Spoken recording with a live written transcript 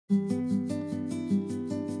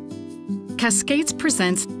Cascades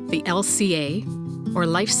presents the LCA, or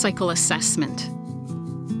Life Cycle Assessment.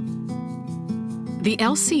 The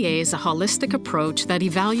LCA is a holistic approach that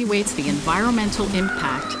evaluates the environmental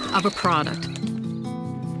impact of a product.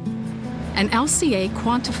 An LCA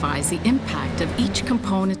quantifies the impact of each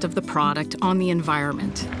component of the product on the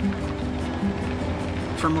environment,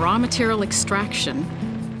 from raw material extraction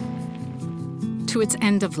to its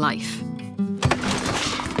end of life.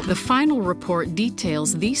 The final report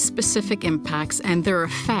details these specific impacts and their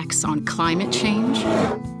effects on climate change,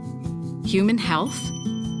 human health,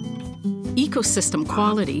 ecosystem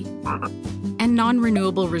quality, and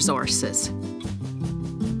non-renewable resources.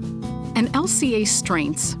 An LCA's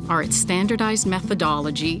strengths are its standardized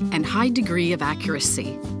methodology and high degree of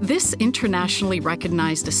accuracy. This internationally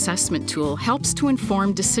recognized assessment tool helps to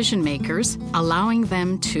inform decision makers, allowing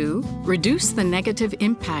them to reduce the negative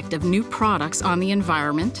impact of new products on the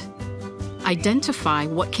environment, identify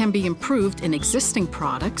what can be improved in existing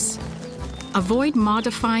products, avoid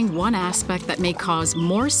modifying one aspect that may cause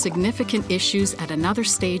more significant issues at another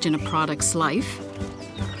stage in a product's life,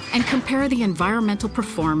 and compare the environmental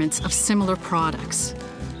performance of similar products.